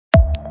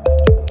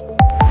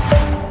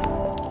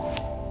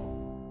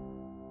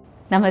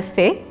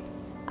Namaste,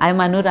 I am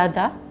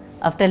Anuradha.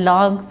 After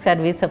long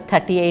service of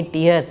 38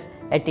 years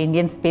at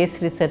Indian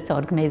Space Research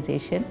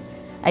Organization,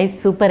 I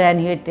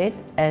superannuated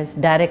as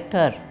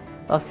Director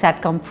of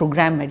SATCOM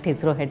program at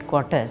ISRO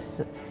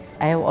headquarters.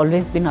 I have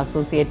always been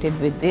associated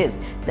with this,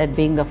 that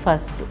being the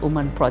first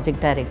woman project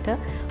director.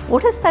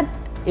 What does that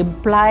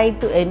imply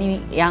to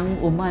any young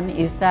woman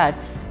is that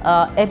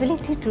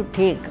ability to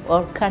take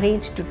or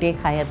courage to take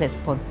higher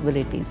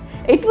responsibilities.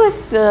 It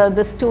was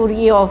the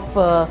story of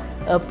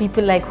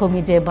people like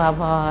Homi J.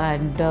 Baba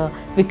and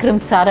Vikram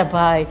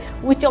Sarabhai,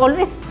 which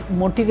always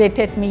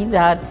motivated me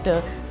that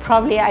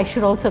probably I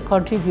should also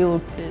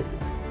contribute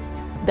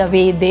the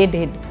way they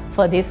did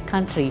for this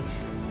country.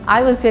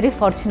 I was very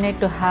fortunate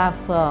to have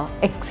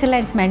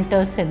excellent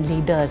mentors and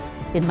leaders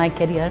in my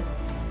career.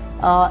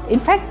 In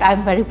fact, I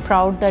am very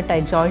proud that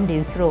I joined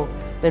ISRO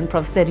when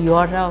Professor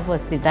Yora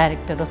was the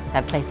director of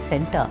Satellite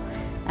Center,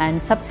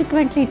 and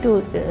subsequently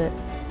to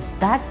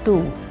that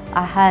too,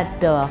 I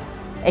had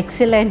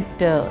excellent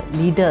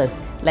leaders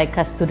like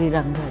Kasturi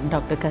Rangan,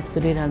 Dr.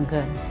 Kasturi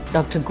Rangan,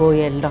 Dr.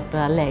 Goyal, Dr.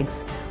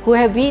 Alex, who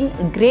have been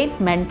great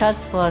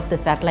mentors for the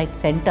Satellite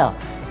Center.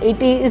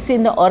 It is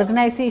in the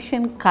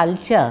organization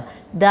culture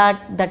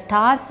that the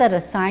tasks are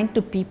assigned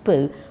to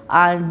people,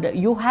 and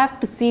you have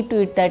to see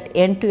to it that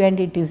end to end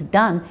it is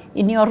done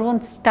in your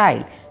own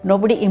style.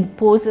 Nobody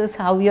imposes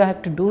how you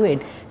have to do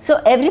it.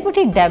 So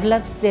everybody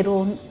develops their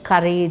own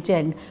courage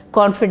and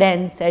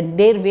confidence and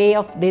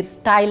their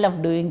style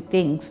of doing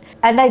things.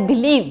 And I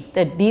believe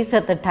that these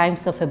are the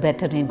times of a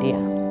better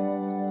India.